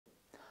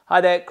Hi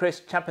there,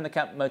 Chris, Chap in the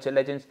Cap Motor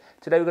Legends.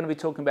 Today we're going to be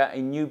talking about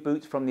a new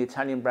boot from the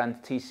Italian brand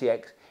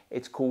TCX.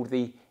 It's called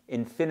the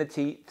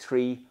Infinity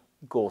 3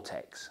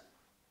 Gore-Tex.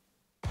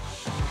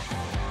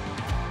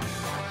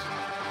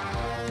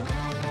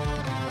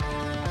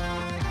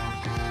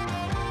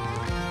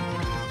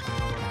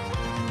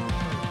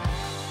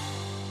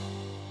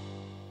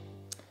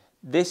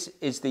 This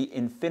is the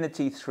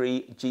Infinity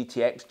 3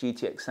 GTX,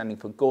 GTX standing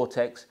for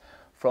Gore-Tex,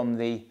 from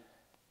the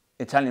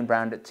Italian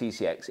brand at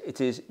TCX.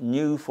 It is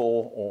new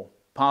for, or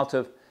part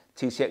of,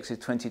 TCX's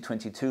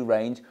 2022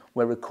 range.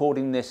 We're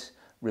recording this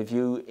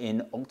review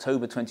in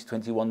October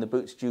 2021. The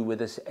boot's due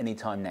with us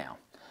anytime now.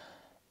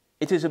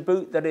 It is a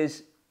boot that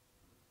is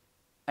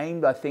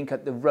aimed, I think,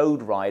 at the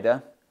road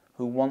rider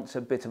who wants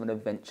a bit of an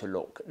adventure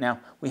look. Now,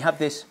 we have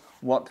this,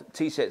 what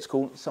TCX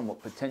call,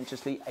 somewhat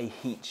pretentiously, a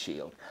heat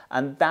shield.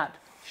 And that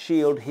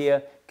shield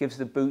here gives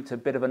the boot a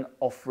bit of an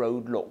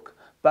off-road look.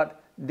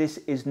 But this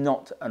is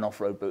not an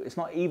off-road boot. It's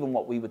not even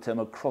what we would term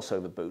a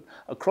crossover boot.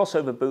 A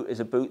crossover boot is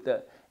a boot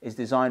that is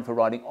designed for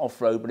riding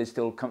off-road but is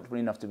still comfortable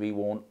enough to be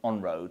worn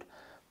on-road.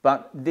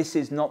 But this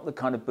is not the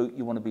kind of boot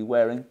you want to be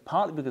wearing,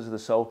 partly because of the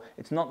sole.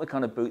 It's not the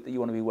kind of boot that you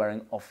want to be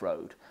wearing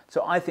off-road.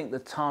 So I think the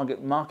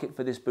target market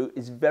for this boot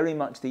is very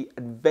much the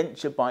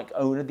adventure bike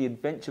owner, the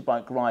adventure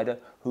bike rider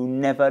who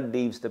never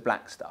leaves the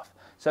black stuff.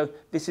 So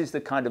this is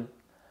the kind of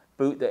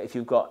boot that if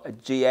you've got a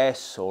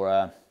GS or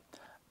a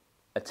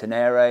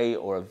Tenere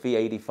or a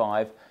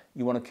V85,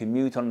 you want to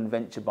commute on an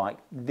adventure bike,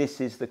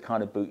 this is the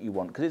kind of boot you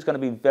want, because it's going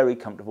to be very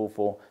comfortable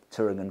for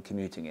touring and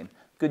commuting in.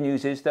 Good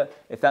news is that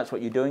if that's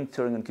what you're doing,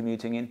 touring and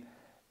commuting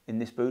in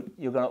this boot,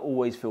 you're going to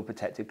always feel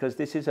protected, because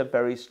this is a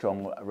very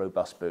strong,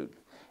 robust boot.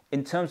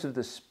 In terms of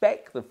the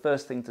spec, the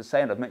first thing to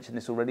say, and I've mentioned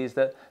this already, is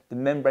that the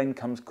membrane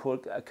comes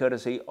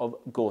courtesy of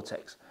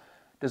Gore-Tex.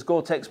 Does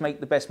Gore-Tex make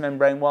the best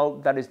membrane? Well,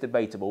 that is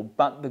debatable,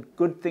 but the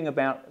good thing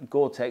about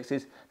Gore-Tex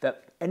is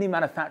that any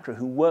manufacturer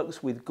who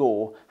works with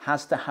Gore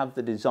has to have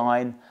the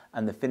design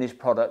and the finished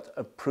product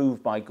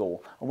approved by Gore.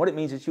 And what it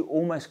means is you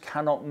almost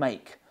cannot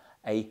make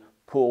a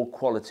poor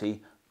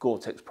quality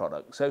Gore-Tex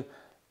product. So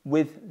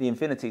with the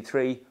Infinity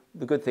 3,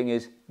 the good thing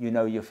is you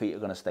know your feet are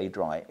going to stay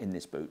dry in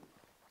this boot.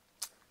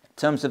 In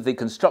terms of the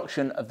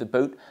construction of the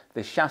boot,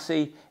 the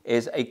chassis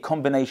is a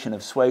combination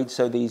of suede,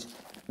 so these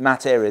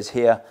matte areas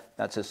here,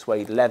 that's a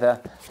suede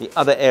leather. The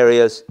other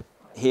areas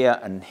here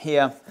and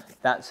here,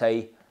 that's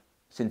a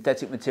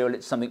synthetic material.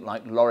 It's something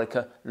like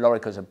Lorica.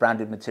 Lorica is a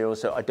branded material,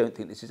 so I don't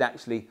think this is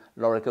actually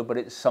Lorica, but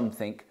it's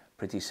something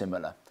pretty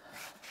similar.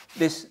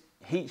 This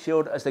heat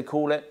shield, as they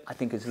call it, I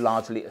think is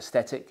largely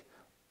aesthetic.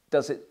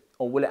 Does it,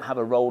 or will it have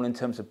a role in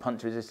terms of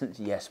punch resistance?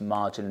 Yes,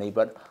 marginally,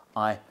 but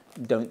I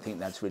don't think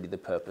that's really the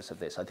purpose of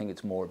this. I think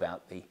it's more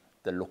about the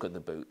look of the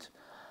boot.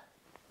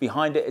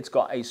 Behind it, it's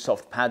got a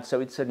soft pad, so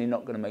it's certainly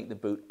not going to make the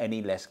boot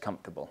any less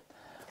comfortable.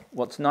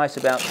 What's nice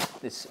about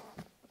this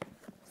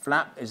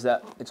flap is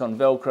that it's on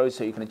Velcro,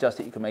 so you can adjust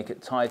it, you can make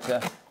it tighter,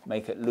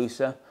 make it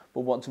looser.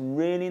 But what's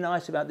really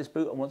nice about this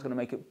boot, and what's going to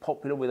make it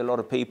popular with a lot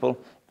of people,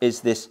 is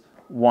this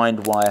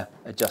wind wire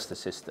adjuster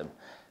system.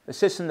 The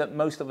system that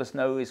most of us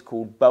know is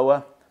called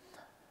BOA,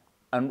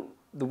 and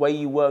the way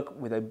you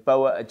work with a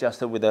BOA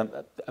adjuster, with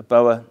a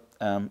BOA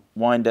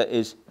winder,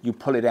 is you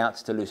pull it out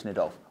to loosen it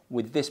off.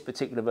 With this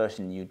particular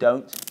version, you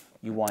don't.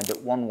 You wind it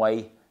one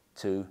way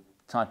to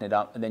tighten it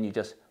up, and then you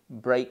just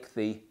break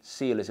the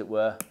seal, as it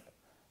were,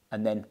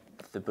 and then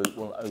the boot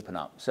will open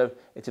up. So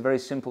it's a very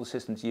simple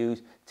system to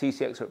use.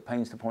 TCX are at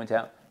pains to point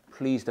out,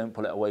 please don't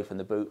pull it away from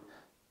the boot.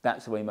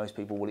 That's the way most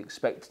people will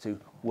expect to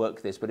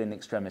work this, but in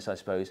extremis, I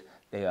suppose,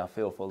 they are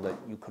fearful that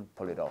you could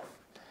pull it off.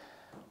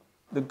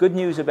 The good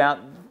news about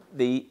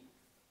the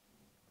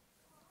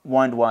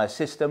wind wire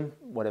system,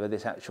 whatever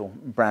this actual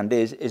brand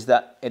is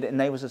that it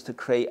enables us to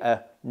create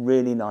a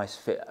really nice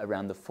fit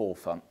around the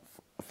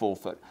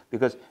forefoot,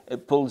 because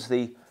it pulls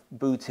the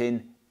boot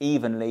in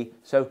evenly.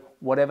 So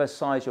whatever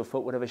size your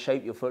foot, whatever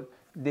shape your foot,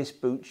 this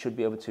boot should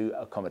be able to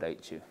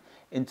accommodate you.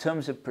 In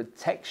terms of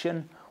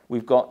protection,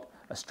 we've got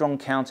a strong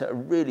counter, a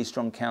really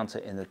strong counter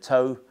in the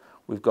toe.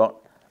 We've got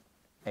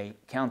a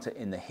counter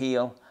in the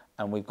heel,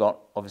 and we've got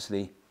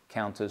obviously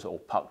counters or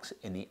pucks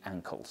in the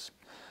ankles.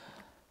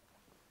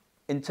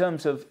 In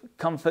terms of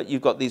comfort,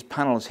 you've got these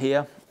panels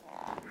here.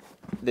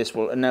 This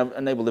will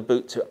enable the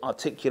boot to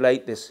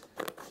articulate, this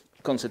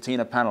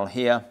concertina panel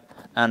here,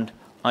 and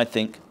I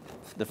think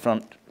the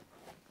front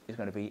is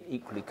going to be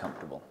equally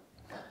comfortable.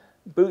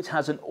 Boot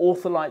has an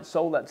Ortholite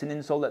sole. That's an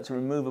insole, that's a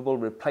removable,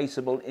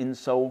 replaceable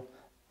insole.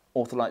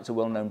 Ortholite's a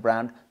well-known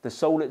brand. The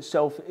sole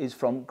itself is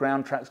from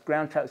Ground Trax.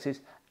 Ground Trax is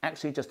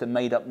actually just a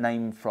made-up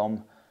name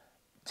from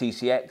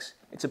TCX.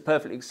 It's a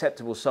perfectly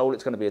acceptable sole.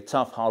 It's going to be a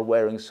tough,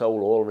 hard-wearing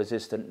sole,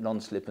 oil-resistant,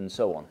 non-slip, and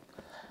so on.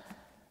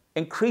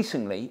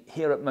 Increasingly,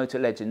 here at Motor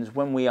Legends,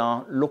 when we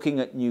are looking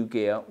at new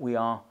gear, we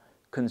are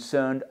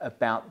concerned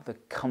about the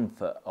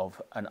comfort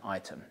of an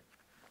item.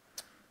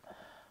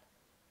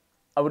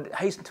 I would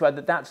hasten to add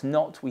that that's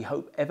not, we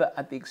hope, ever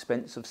at the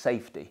expense of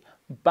safety.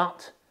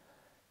 But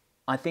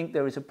I think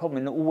there is a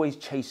problem in always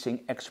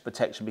chasing extra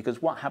protection,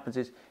 because what happens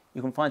is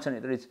you can find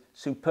something that is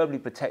superbly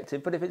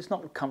protective, but if it's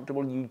not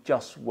comfortable, you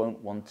just won't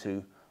want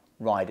to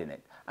ride in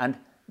it. And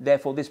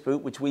therefore this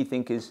boot, which we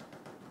think is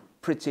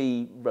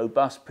pretty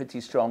robust,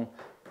 pretty strong,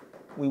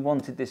 we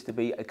wanted this to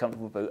be a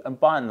comfortable boot, and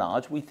by and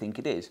large, we think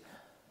it is.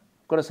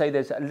 I've got to say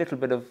there's a little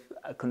bit of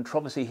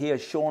controversy here.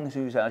 Sean,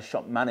 who's our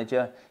shop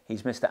manager,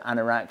 he's Mr.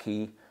 Anorak,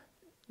 he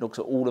looks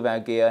at all of our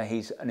gear.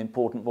 He's an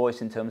important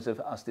voice in terms of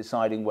us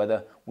deciding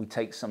whether we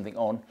take something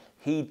on.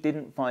 He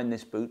didn't find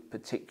this boot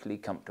particularly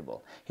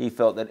comfortable. He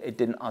felt that it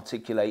didn't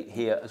articulate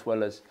here as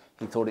well as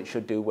he thought it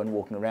should do when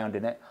walking around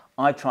in it.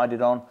 I tried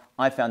it on,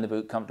 I found the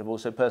boot comfortable,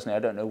 so personally I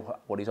don't know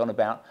what he's on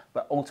about,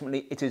 but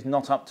ultimately it is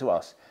not up to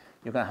us.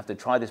 You're going to have to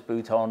try this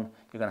boot on,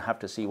 you're going to have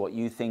to see what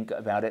you think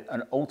about it,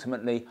 and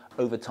ultimately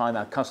over time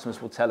our customers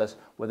will tell us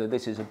whether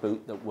this is a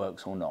boot that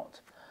works or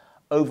not.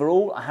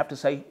 Overall, I have to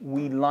say,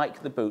 we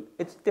like the boot.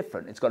 It's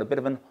different. It's got a bit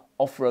of an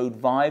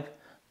off-road vibe,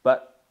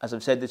 but as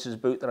I've said, this is a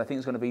boot that I think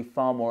is going to be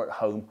far more at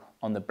home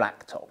on the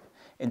black top.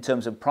 In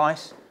terms of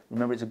price,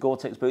 remember it's a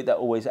Gore-Tex boot, that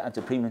always adds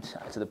a premium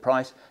to the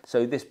price.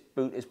 So this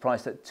boot is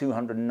priced at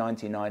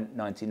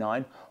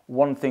 $299.99.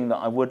 One thing that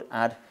I would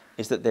add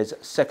is that there's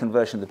a second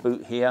version of the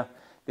boot here.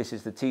 This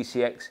is the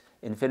TCX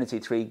Infinity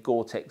 3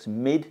 Gore-Tex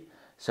Mid.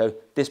 So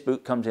this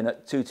boot comes in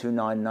at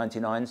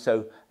 $229.99,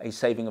 so a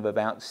saving of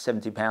about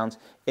 £70.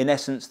 In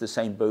essence, the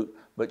same boot,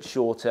 but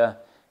shorter.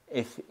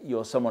 If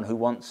you're someone who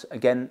wants,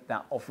 again,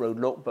 that off-road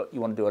look, but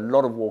you want to do a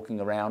lot of walking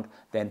around,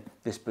 then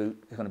this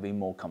boot is going to be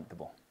more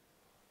comfortable.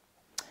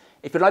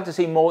 If you'd like to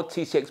see more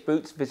TCX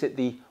boots, visit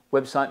the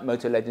website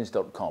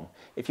motorlegends.com.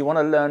 If you want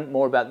to learn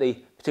more about the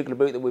particular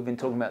boot that we've been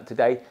talking about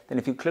today, then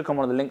if you click on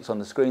one of the links on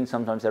the screen,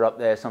 sometimes they're up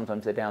there,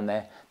 sometimes they're down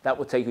there, that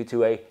will take you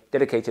to a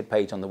dedicated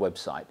page on the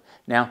website.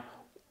 Now,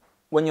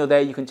 when you're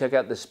there, you can check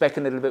out the spec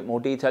in a little bit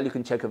more detail, you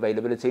can check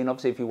availability, and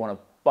obviously if you want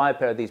to buy a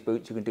pair of these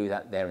boots, you can do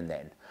that there and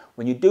then.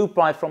 When you do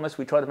buy from us,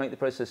 we try to make the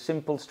process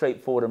simple,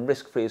 straightforward and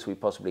risk-free as we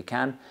possibly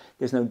can.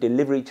 There's no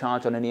delivery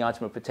charge on any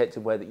item of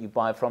protective wear that you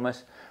buy from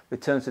us.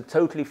 Returns are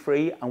totally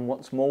free, and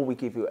what's more, we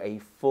give you a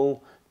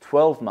full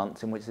 12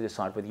 months in which to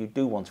decide whether you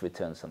do want to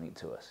return something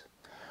to us.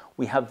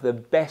 We have the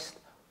best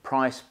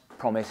price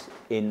promise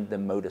in the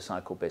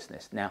motorcycle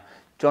business. Now,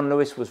 John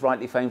Lewis was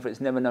rightly famed for its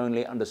never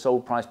knowingly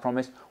undersold price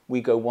promise. We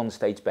go one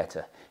stage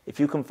better. If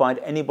you can find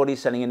anybody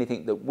selling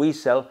anything that we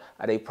sell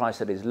at a price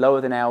that is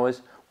lower than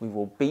ours, we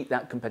will beat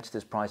that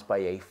competitor's price by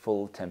a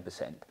full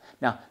 10%.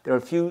 Now, there are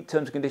a few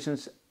terms and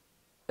conditions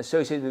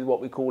associated with what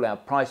we call our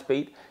price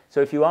beat.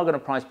 So if you are going to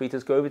price beat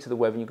us, go over to the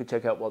web and you can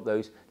check out what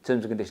those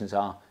terms and conditions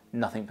are.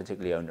 Nothing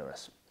particularly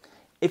onerous.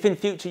 If in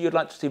future you'd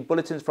like to see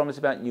bulletins from us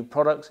about new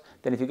products,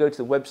 then if you go to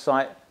the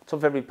website, top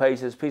of every page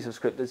there's a piece of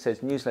script that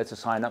says newsletter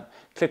sign up.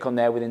 Click on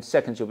there, within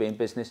seconds you'll be in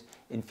business.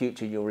 In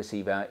future you'll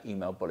receive our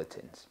email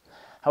bulletins.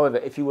 However,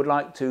 if you would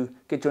like to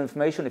get your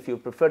information, if you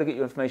would prefer to get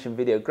your information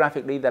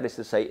videographically, that is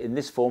to say in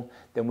this form,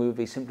 then we would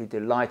be simply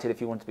delighted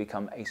if you want to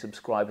become a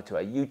subscriber to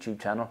our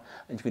YouTube channel,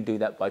 and you can do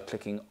that by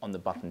clicking on the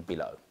button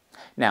below.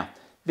 Now,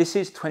 this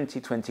is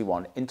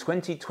 2021. In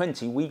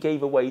 2020, we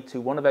gave away to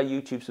one of our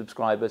YouTube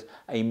subscribers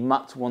a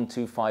Mutt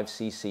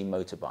 125cc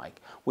motorbike.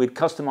 We'd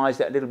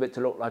customized it a little bit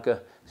to look like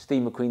a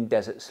Steve McQueen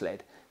desert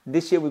sled.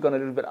 This year we've gone a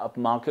little bit up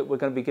market. We're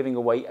going to be giving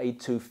away a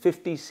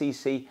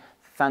 250cc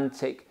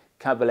Fantic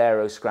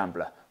Caballero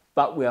Scrambler.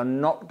 But we are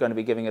not going to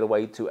be giving it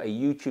away to a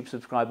YouTube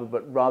subscriber,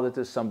 but rather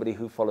to somebody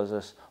who follows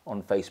us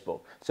on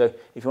Facebook. So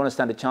if you want to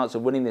stand a chance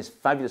of winning this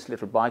fabulous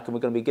little bike, and we're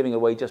going to be giving it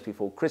away just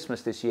before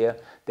Christmas this year,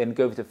 then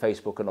go over to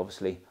Facebook and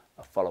obviously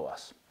follow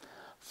us.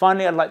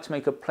 Finally, I'd like to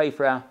make a play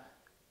for our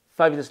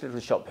fabulous little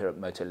shop here at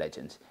Motor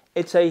Legends.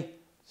 It's a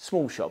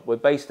small shop. We're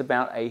based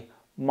about a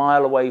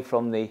mile away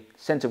from the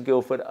centre of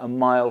Guildford, a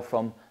mile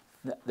from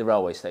the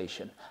railway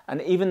station.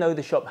 And even though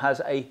the shop has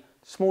a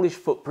smallish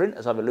footprint,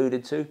 as I've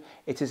alluded to,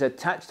 it is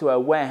attached to our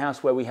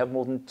warehouse where we have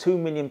more than £2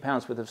 million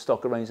worth of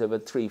stock arranged over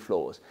 3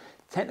 floors.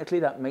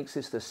 Technically, that makes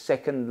this the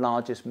second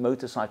largest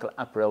motorcycle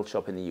apparel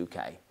shop in the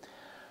UK.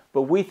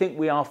 But we think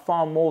we are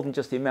far more than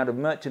just the amount of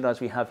merchandise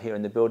we have here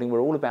in the building.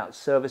 We're all about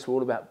service, we're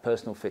all about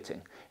personal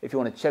fitting. If you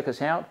want to check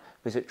us out,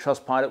 visit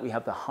Trustpilot. We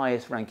have the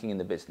highest ranking in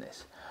the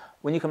business.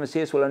 When you come and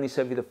see us, we'll only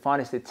serve you the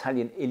finest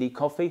Italian illy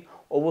coffee,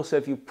 or we'll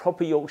serve you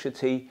proper Yorkshire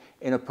tea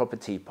in a proper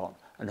teapot.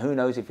 And who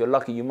knows, if you're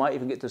lucky, you might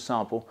even get to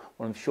sample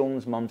one of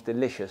Sean's mum's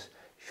delicious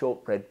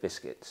shortbread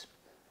biscuits.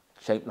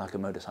 Shaped like a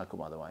motorcycle,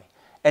 by the way.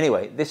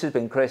 Anyway, this has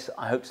been Chris.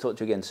 I hope to talk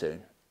to you again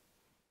soon.